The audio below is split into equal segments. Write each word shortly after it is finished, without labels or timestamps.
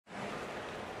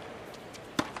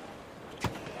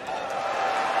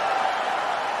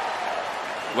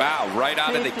Wow, right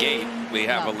out of the gate, we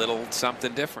have a little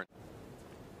something different.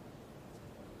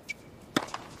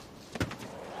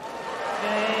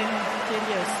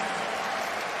 Kyrgios.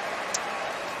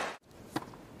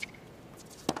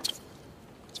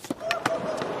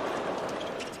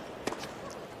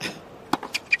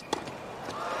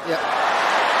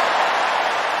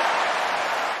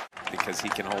 Because he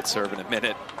can hold serve in a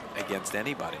minute against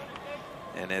anybody.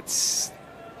 And it's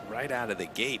right out of the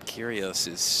gate. Kyrgios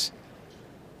is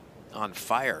on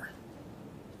fire.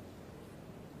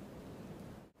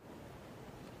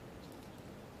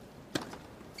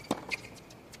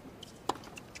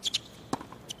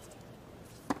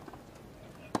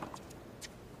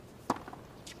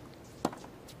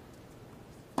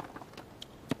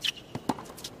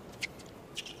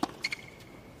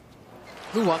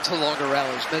 Who wants a longer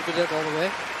rally? Is Medvedev all the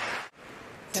way?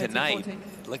 Tonight,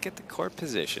 look at the court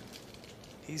position.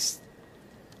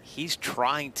 He's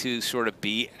trying to sort of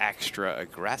be extra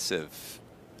aggressive.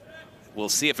 We'll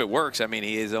see if it works. I mean,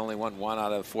 he has only won 1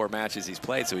 out of 4 matches he's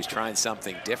played, so he's trying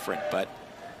something different. But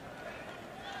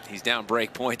he's down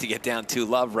break point to get down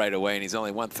 2-love right away, and he's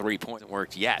only won 3 points. It hasn't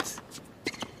worked yet.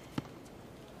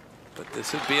 But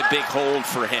this would be a big hold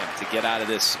for him to get out of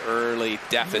this early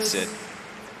deficit.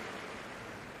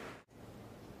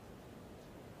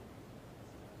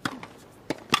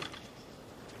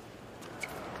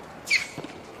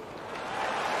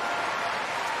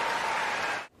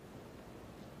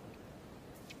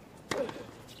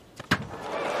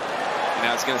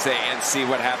 I was going to say, and see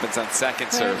what happens on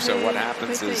second serve. So what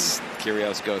happens is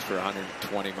Kyrgios goes for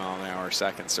 120-mile-an-hour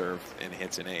second serve and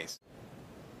hits an ace.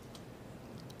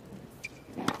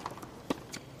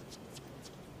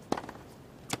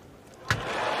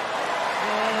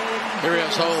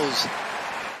 Kyrgios holds.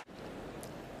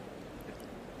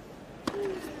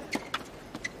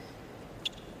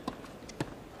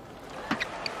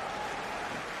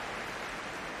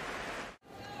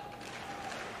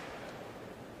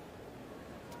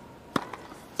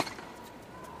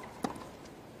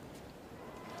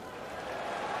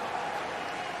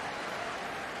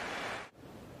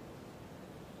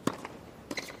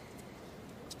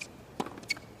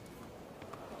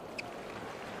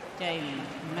 Daniil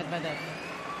Medvedev.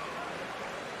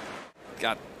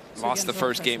 Lost the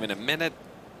first game in a minute.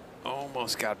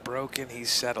 Almost got broken.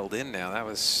 He's settled in now. That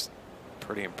was a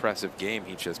pretty impressive game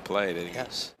he just played.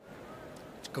 Yes.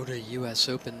 Go to US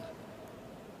Open.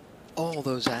 All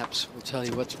those apps will tell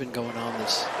you what's been going on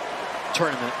this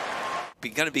tournament.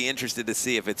 We're going to be interested to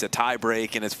see if it's a tie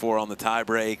break and it's 4 on the tie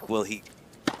break. Will he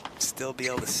still be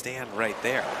able to stand right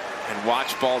there and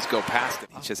watch balls go past him?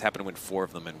 He just happened to win 4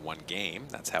 of them in 1 game.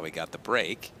 That's how he got the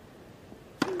break.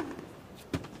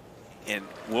 And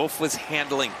Wolf was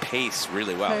handling pace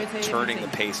really well, turning the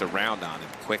pace around on him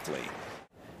quickly.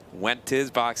 Went to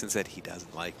his box and said he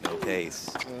doesn't like no pace,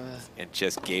 and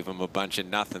just gave him a bunch of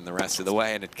nothing the rest of the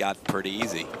way, and it got pretty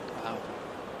easy. Wow.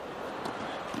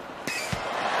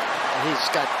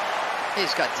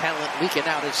 He's got talent leaking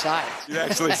out his sides. You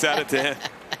actually said it to him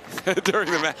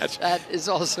during the match. That is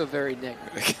also very Nick.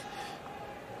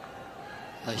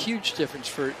 A huge difference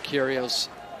for Kyrgios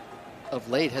of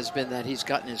late has been that he's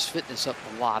gotten his fitness up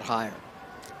a lot higher.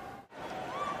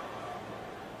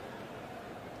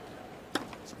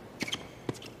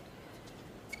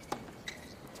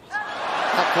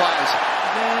 Up wise.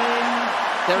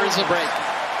 There is a break.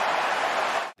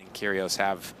 And Kyrgios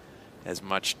have as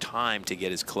much time to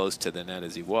get as close to the net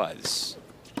as he was.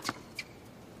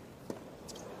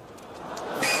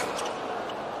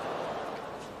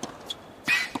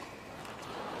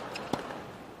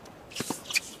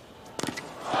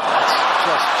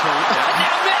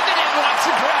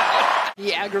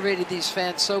 He aggravated these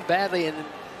fans so badly, and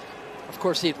of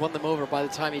course he had won them over by the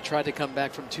time he tried to come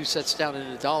back from 2 sets down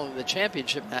in Nadal in the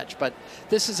championship match. But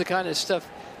this is the kind of stuff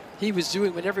he was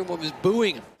doing when everyone was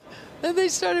booing him. And they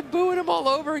started booing him all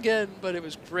over again, but it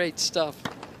was great stuff.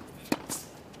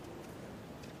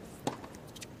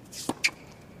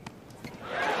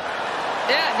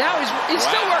 Yeah, now he's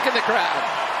still working the crowd.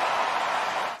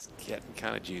 It's getting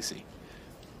kind of juicy.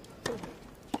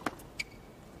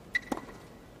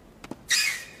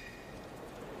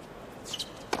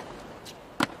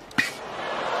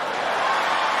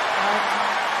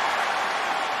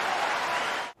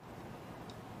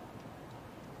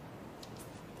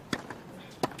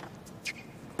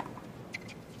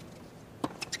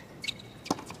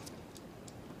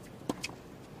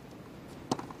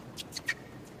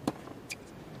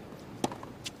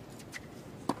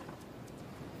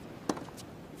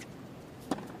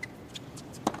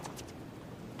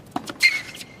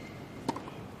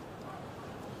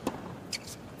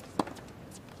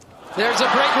 There's a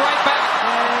break right back.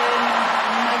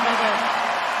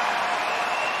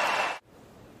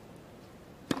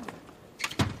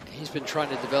 He's been trying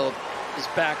to develop his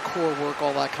back core work,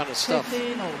 all that kind of stuff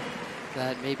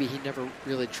that maybe he never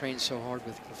really trained so hard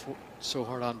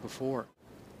on before.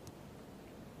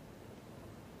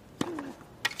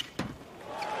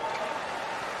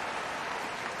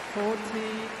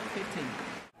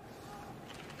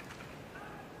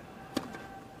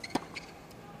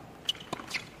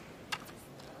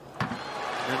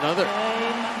 And another.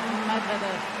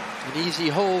 An easy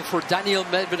hole for Daniil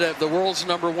Medvedev, the world's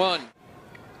 #1.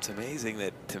 It's amazing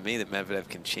that, to me, that Medvedev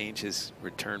can change his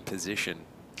return position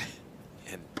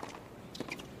and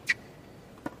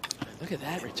look at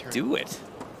that return. Do it.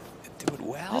 And do it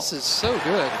well. This is so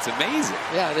good. It's amazing.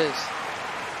 Yeah, it is.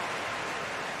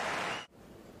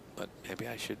 But maybe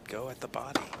I should go at the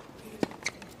body.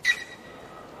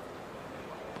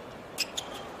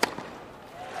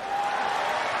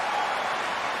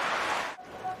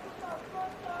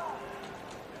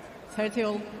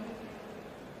 All.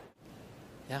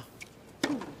 Yeah.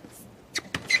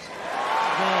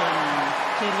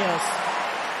 Kyrgios.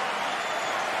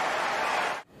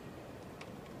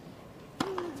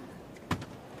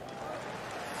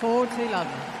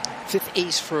 Fifth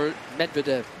ace for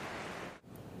Medvedev.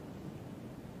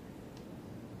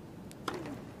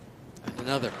 And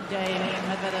another. Daniil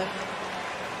Medvedev.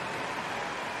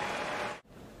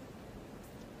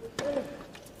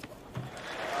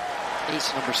 Ace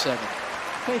 #7.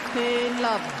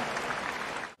 15-love.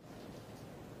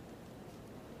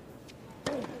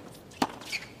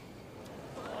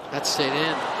 That stayed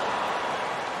in.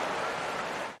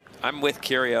 I'm with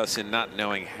Kyrgios in not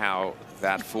knowing how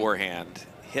that forehand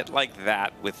hit like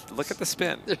that with, look at the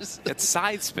spin. It's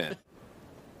side spin.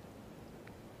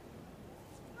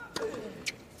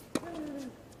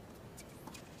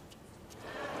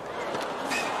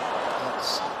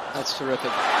 That's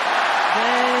terrific.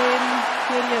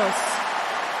 Kyrgios.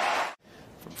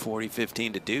 From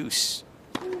 40-15 to deuce.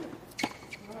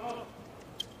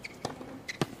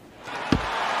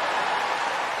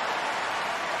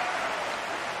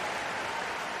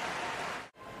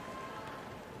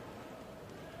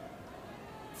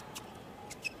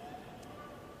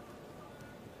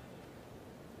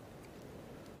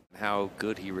 How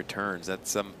good he returns.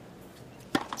 That's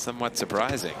somewhat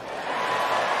surprising.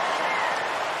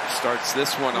 Starts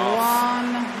this one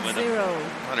off with a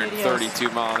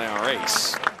 132-mile-an-hour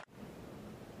ace.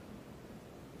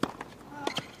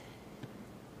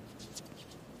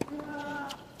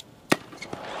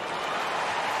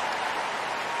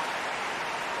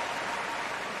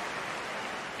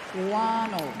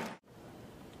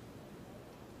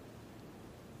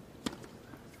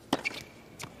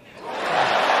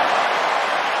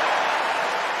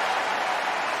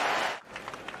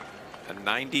 A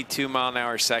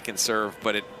 92-mile-an-hour second serve,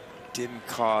 but it didn't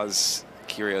cause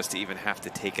Kyrgios to even have to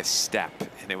take a step,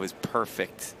 and it was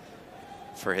perfect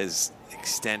for his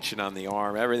extension on the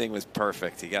arm. Everything was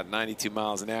perfect. He got 92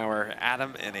 miles an hour at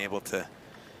him and able to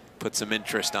put some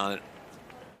interest on it.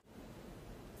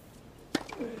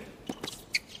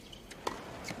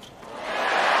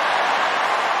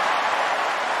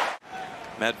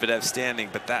 Medvedev standing,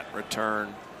 but that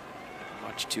return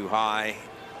much too high.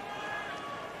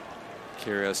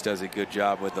 Kyrgios does a good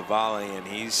job with the volley, and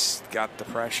he's got the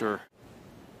pressure.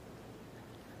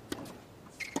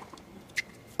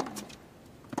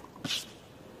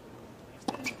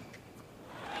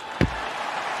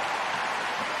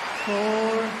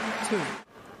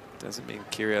 Doesn't mean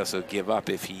Kyrgios will give up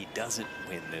if he doesn't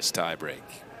win this tiebreak.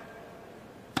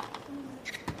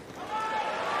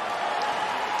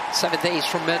 Seventh ace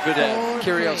from Medvedev.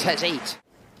 Kyrgios has 8.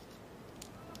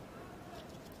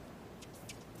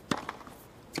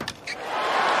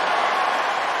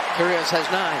 Kyrgios has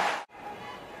 9.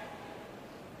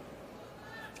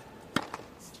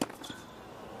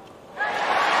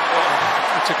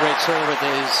 That's a great serve at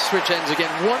the switch ends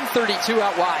again. 132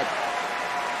 out wide.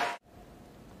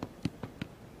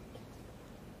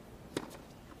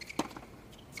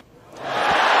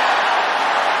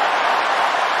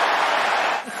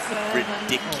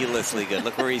 Ridiculously good.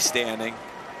 Look where he's standing.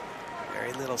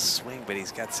 Very little swing, but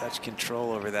he's got such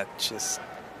control over that just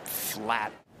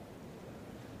flat.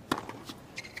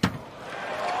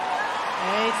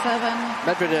 8-7.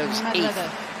 Medvedev's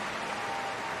 8th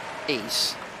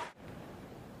ace.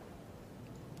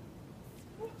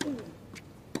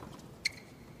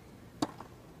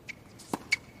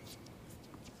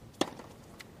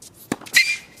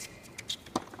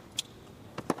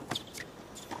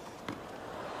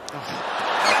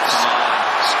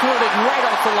 Squirted right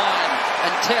off the line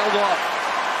and tailed off.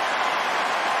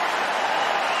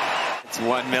 It's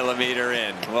 1 millimeter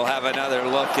in. We'll have another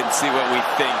look and see what we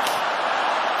think.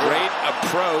 Great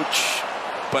approach,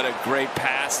 but a great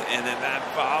pass, and then that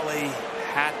volley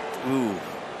had, ooh.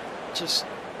 Just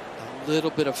a little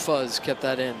bit of fuzz kept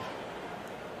that in.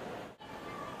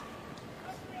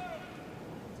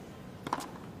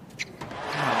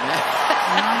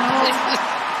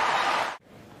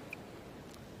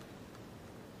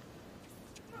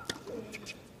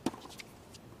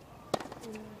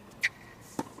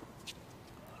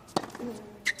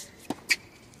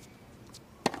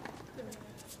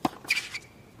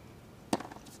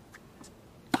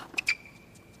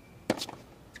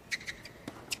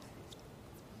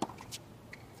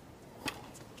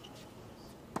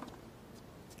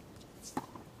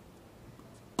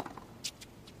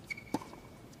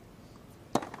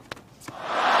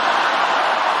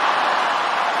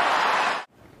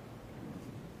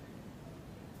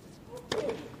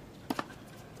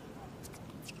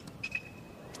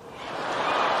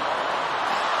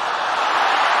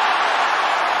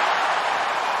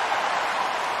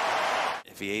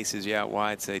 If he aces you out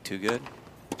wide, say too good.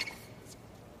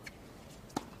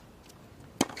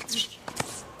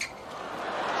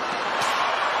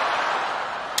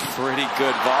 Pretty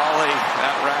good volley.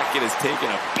 That racket is taking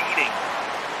a beating.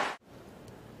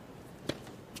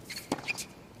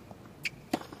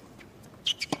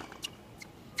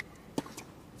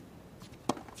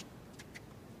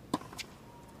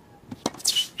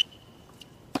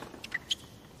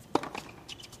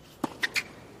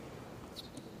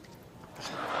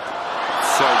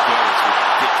 So good, it's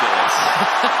ridiculous.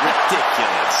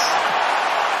 Ridiculous.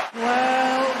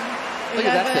 Well, Look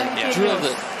at that thing. Yeah. Drilled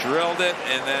it. Drilled it,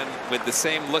 and then with the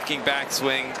same looking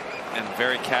backswing and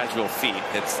very casual feet,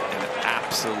 it's an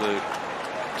absolute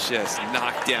just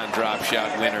knockdown drop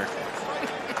shot winner.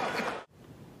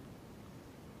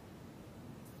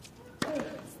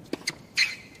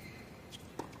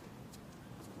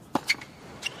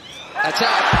 That's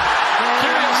out.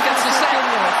 Kyrgios gets the set.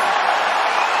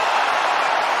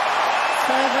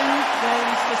 7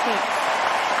 games to 6.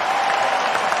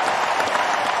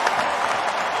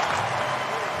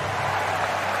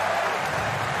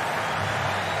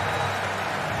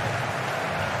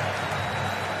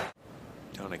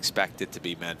 Don't expect it to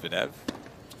be Medvedev.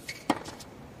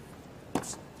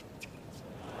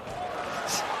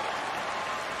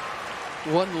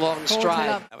 One long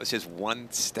stride. That was just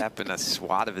one step and a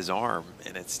swat of his arm,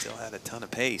 and it still had a ton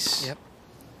of pace. Yep.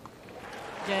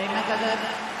 Daniil Medvedev,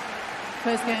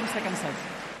 first game, second set.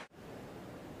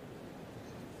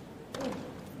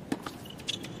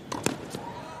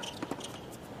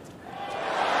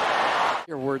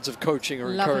 Your words of coaching or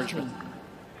Love encouragement.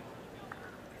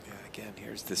 Yeah, again,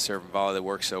 here's the serve and volley that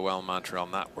works so well in Montreal,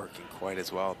 not working quite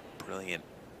as well. Brilliant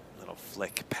little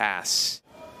flick pass.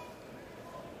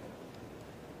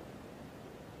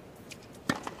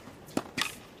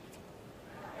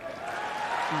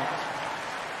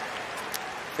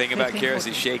 Thing about Kyrgios,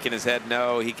 he's shaking his head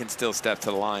no. He can still step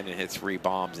to the line and hit 3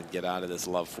 bombs and get out of this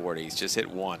love 40. He's just hit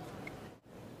 1.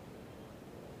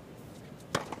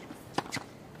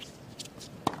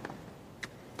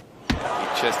 He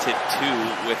just hit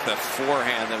 2 with a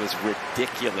forehand that was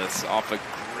ridiculous off a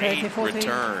great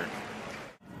return.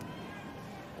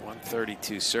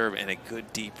 132 serve and a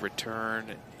good deep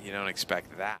return. You don't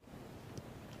expect that.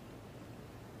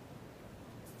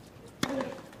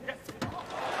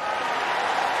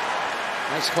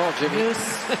 Nice call, Jimmy. Yes.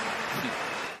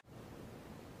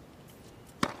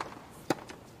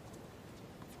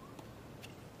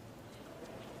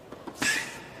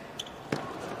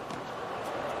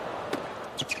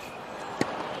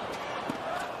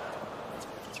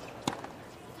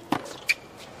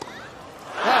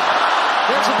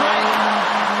 There's a break.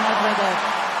 Medvedev.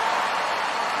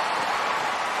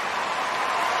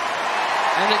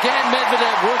 And again,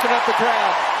 Medvedev working up the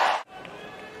crowd.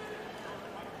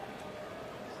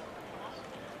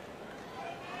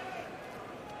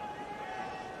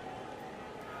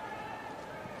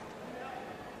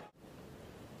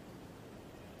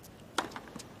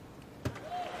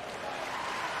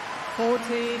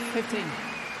 Forty, 15.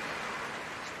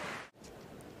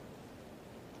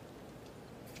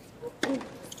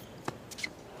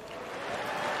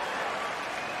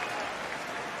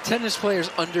 Tennis players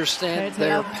understand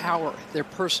their power, their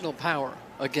personal power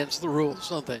against the rules,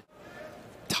 don't they?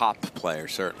 Top player,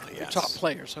 certainly, yes. Top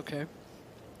players, okay.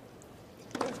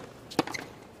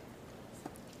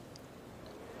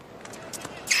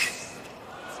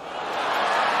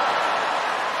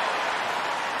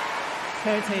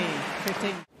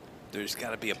 There's got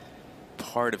to be a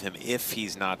part of him, if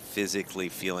he's not physically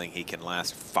feeling he can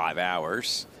last 5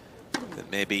 hours, that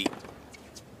maybe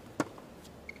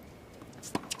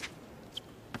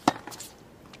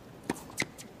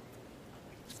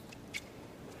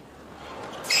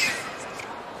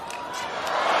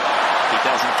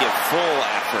give full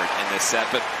effort in this set,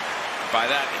 but by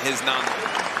that, his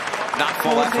not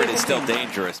full effort is still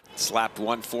dangerous. Slapped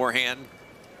one forehand.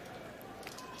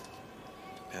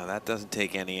 Now that doesn't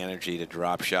take any energy to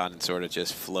drop shot and sort of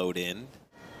just float in.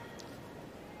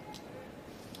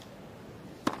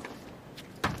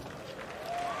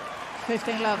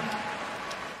 Love.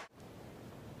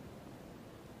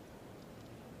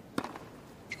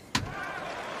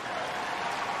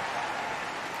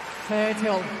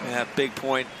 Yeah, big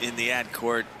point in the ad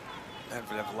court.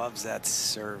 Medvedev loves that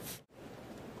serve.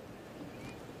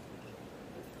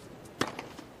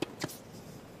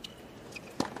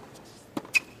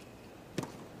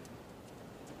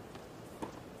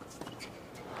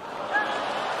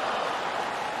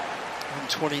 And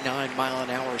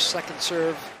 29-mile-an-hour second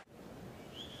serve.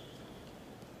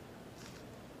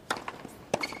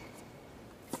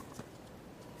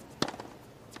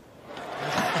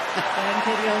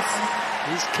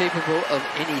 He's capable of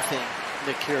anything,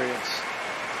 the Kyrgios.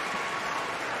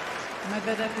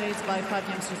 Medvedev leads by 5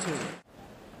 games to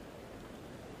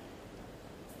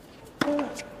 2.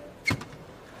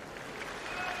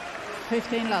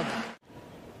 15 love.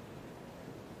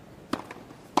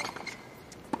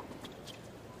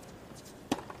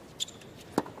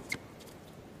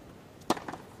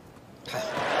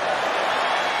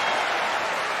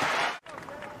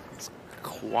 It's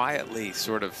quietly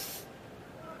sort of,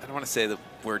 I don't want to say the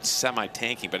word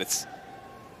semi-tanking, but it's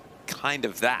kind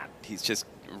of that. He's just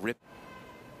ripped.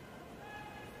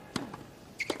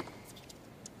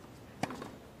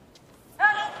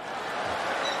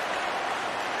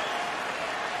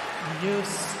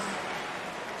 Use.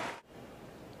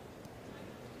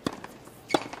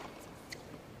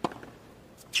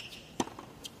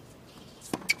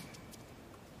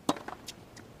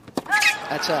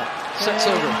 That's out. Set's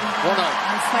over. 1-0.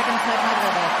 And second set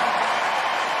Medvedev.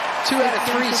 2 out of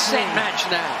 3 set match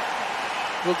now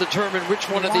will determine which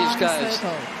one of these guys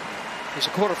is a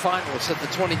quarterfinalist at the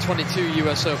 2022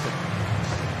 US Open.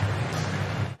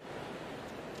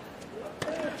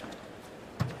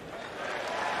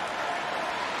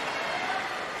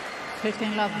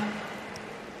 Love.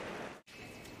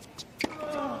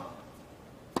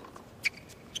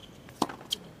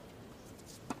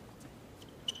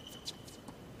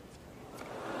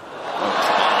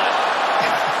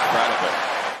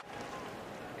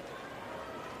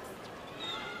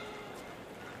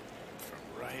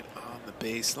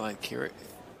 Baseline Kyrgios.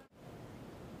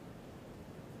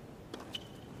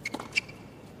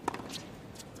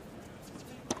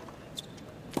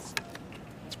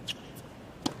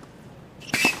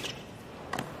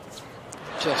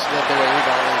 Just love the way he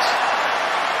volleys.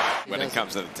 When it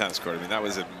comes to the tennis court, I mean, that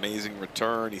was an amazing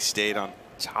return. He stayed on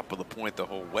top of the point the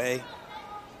whole way.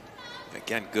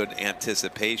 Again, good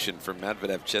anticipation for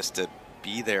Medvedev just to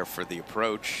be there for the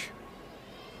approach.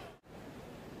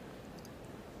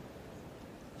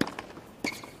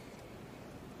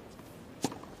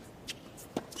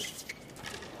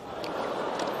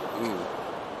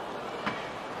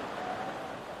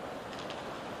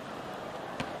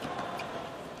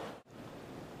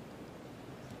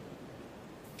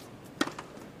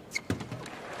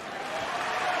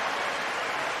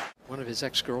 One of his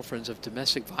ex-girlfriends of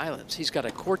domestic violence. He's got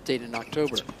a court date in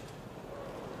October.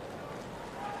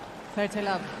 30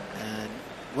 love. And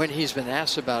when he's been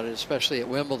asked about it, especially at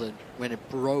Wimbledon, when it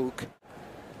broke,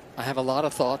 I have a lot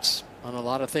of thoughts on a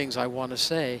lot of things I want to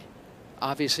say.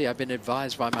 Obviously, I've been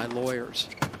advised by my lawyers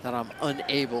that I'm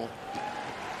unable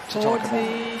to talk about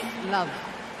it. 40 love.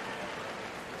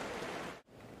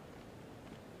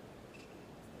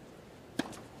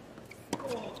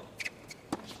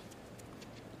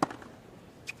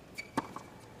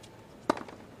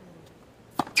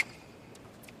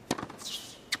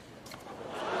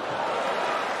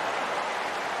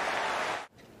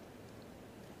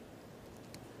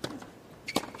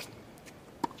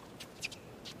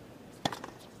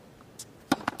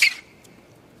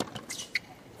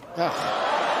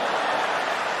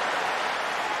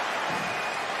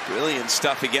 Brilliant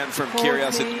stuff again from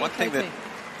Kyrgios. And one thing that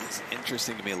is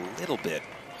interesting to me a little bit,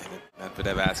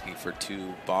 Medvedev asking for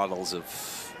 2 bottles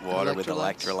of water with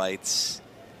electrolytes.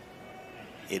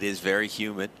 It is very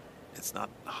humid. It's not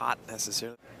hot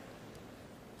necessarily.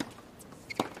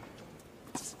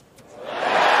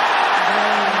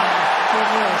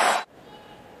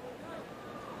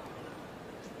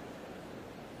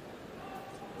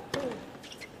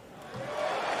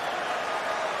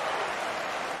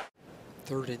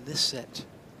 Third in this set,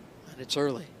 and it's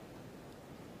early.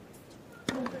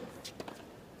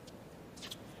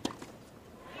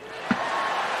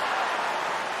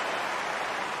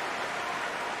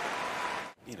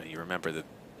 You know, you remember that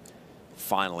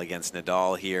final against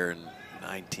Nadal here in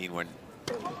 19 when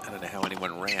I don't know how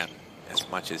anyone ran as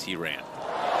much as he ran.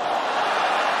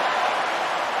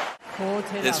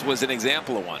 This was an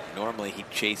example of one. Normally he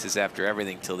chases after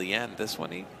everything till the end. This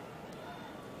one he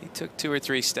took 2 or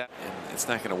 3 steps, and it's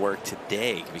not going to work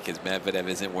today because Medvedev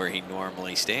isn't where he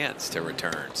normally stands to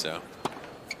return. So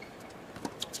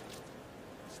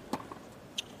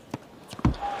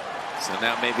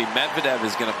now maybe Medvedev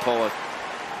is going to pull a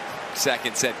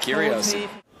second set Kyrgios.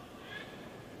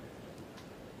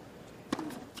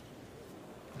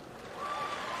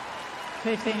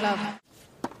 15 love.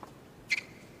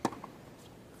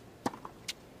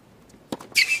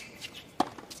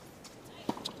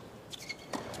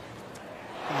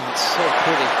 It's so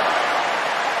pretty.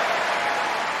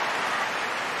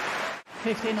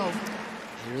 15 all.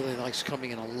 He really likes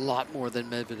coming in a lot more than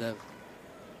Medvedev.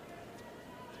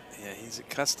 Yeah, he's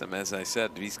accustomed, as I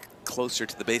said, he's closer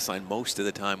to the baseline most of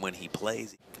the time when he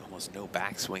plays. Almost no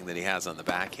backswing that he has on the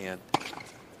backhand.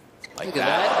 Like Look at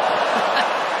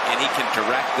that. And he can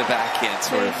direct the backhand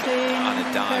sort of on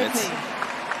a dime.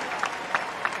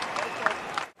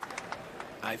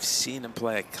 I've seen him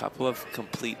play a couple of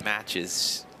complete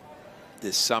matches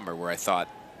this summer where I thought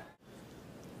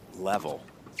level.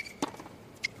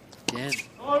 Again.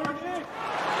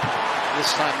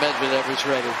 This time Medvedev was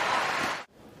ready.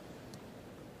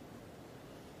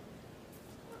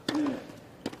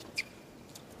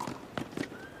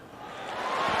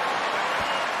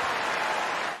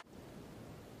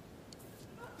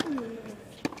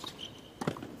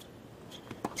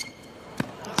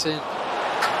 That's it.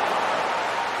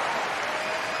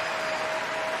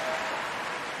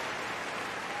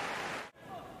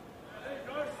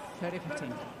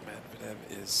 Medvedev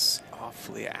is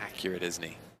awfully accurate, isn't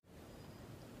he?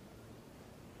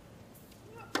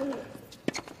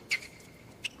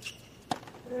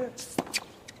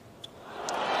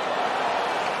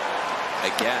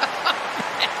 Again.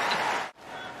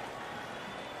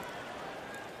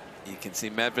 You can see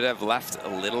Medvedev left a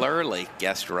little early,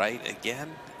 guessed right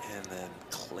again, and then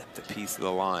clipped a piece of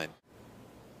the line.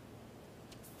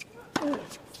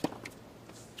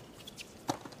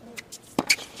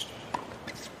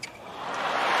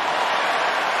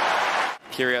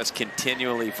 Kyrgios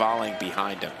continually volleying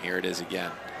behind him. Here it is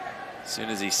again. As soon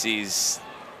as he sees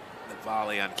the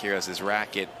volley on Kyrgios'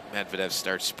 racket, Medvedev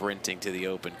starts sprinting to the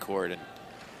open court, and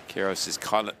Kyrgios is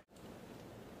caught it.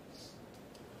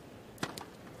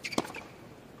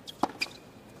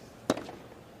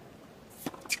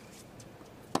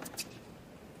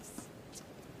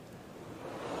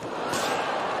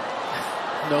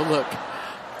 No look.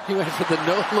 He went for the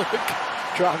no look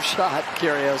drop shot,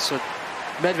 Kyrgios.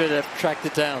 Medvedev tracked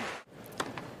it down.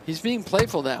 He's being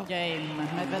playful now. Game,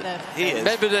 Medvedev. He is.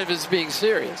 Medvedev is being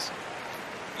serious.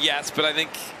 Yes, but I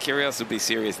think Kyrgios will be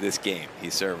serious this game.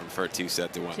 He's serving for a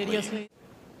 2-1 lead.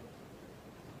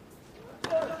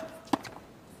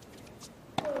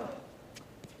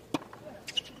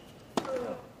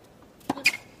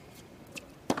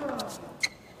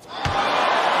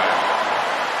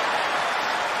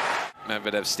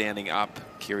 Medvedev standing up.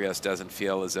 Kyrgios doesn't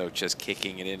feel as though just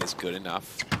kicking it in is good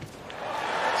enough.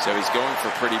 So he's going for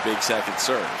pretty big second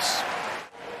serves.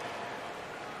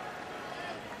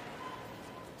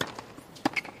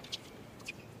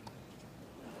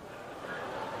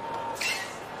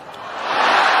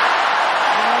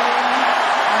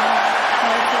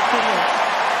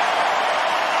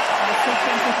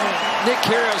 Nick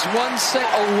Kyrgios 1 set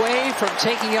away from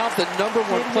taking out the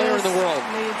 #1 player in the world.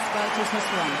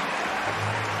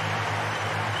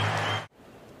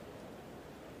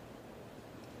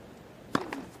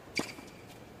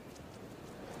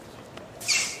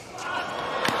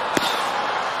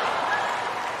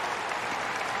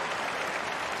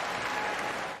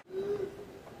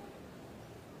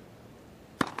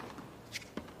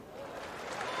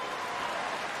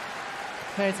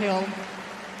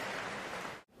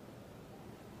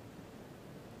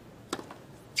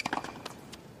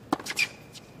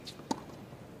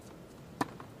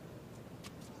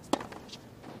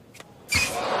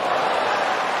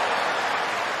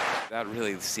 Without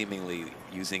really seemingly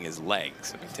using his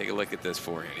legs. I mean, take a look at this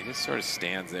forehand. He just sort of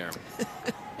stands there.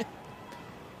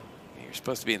 You're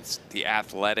supposed to be in the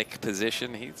athletic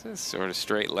position. He's just sort of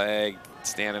straight leg,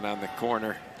 standing on the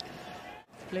corner.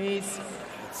 Please.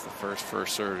 It's the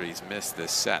first serve he's missed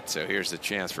this set. So here's the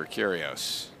chance for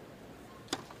Kyrgios.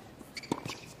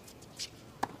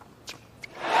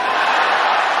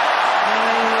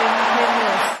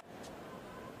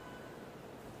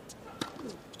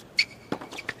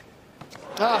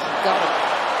 Ah, got him.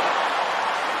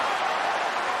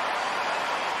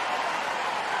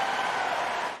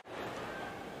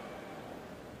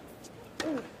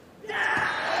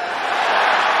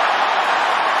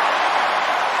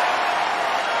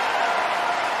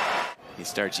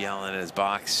 starts yelling at his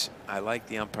box. I like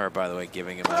the umpire, by the way,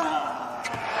 giving him a... That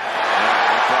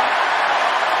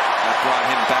brought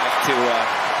him back to a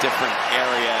different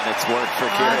area, and it's worked for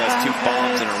Kyrgios. 2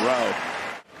 bombs in a row.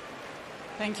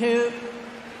 Thank you.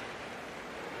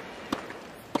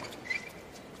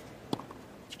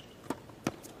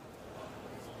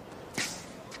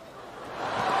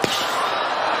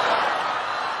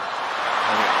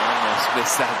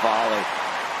 Missed that volley.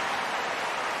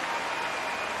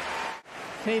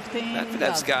 15.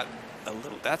 Medvedev's got a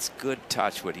little. That's good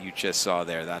touch. What you just saw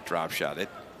there, that drop shot. It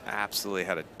absolutely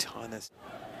had a ton of.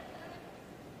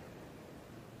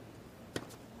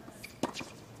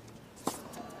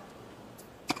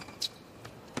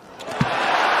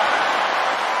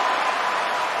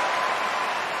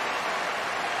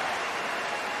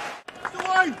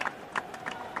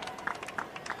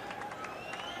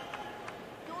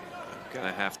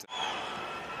 Gonna have to.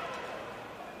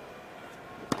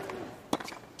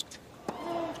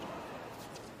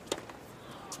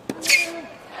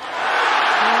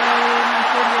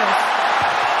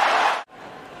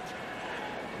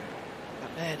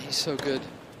 Man, he's so good.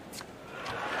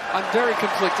 I'm very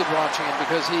conflicted watching him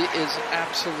because he is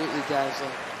absolutely dazzling.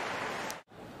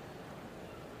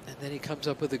 And then he comes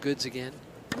up with the goods again.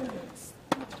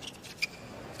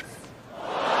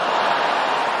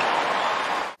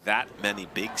 That many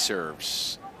big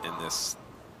serves in this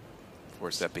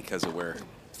 4-set because of where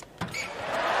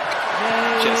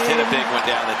just hit a big one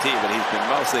down the tee, but he's been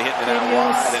mostly hitting it out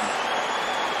wide. And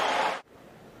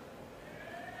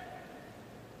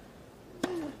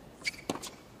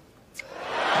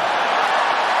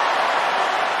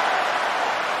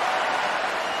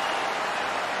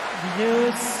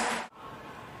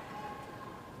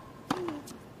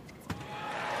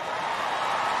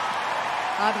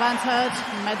Advantage,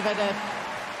 Medvedev.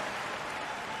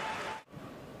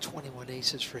 21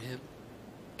 aces for him.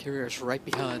 Kyrgios right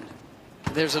behind.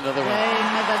 And there's another one.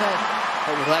 Medvedev.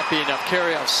 But will that be enough?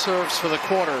 Kyrgios serves for the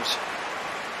quarters.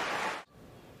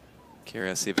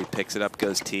 Kyrgios, see if he picks it up,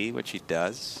 goes tee, which he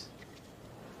does.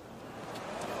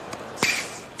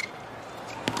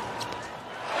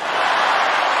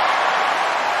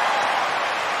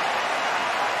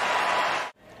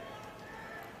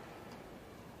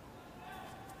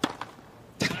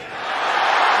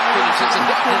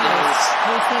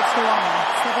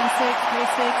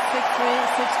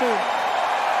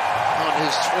 On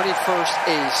his 21st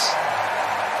ace,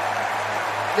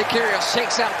 Kyrgios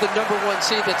takes out the #1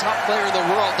 seed, the top player in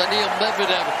the world, Daniil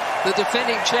Medvedev, the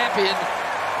defending champion.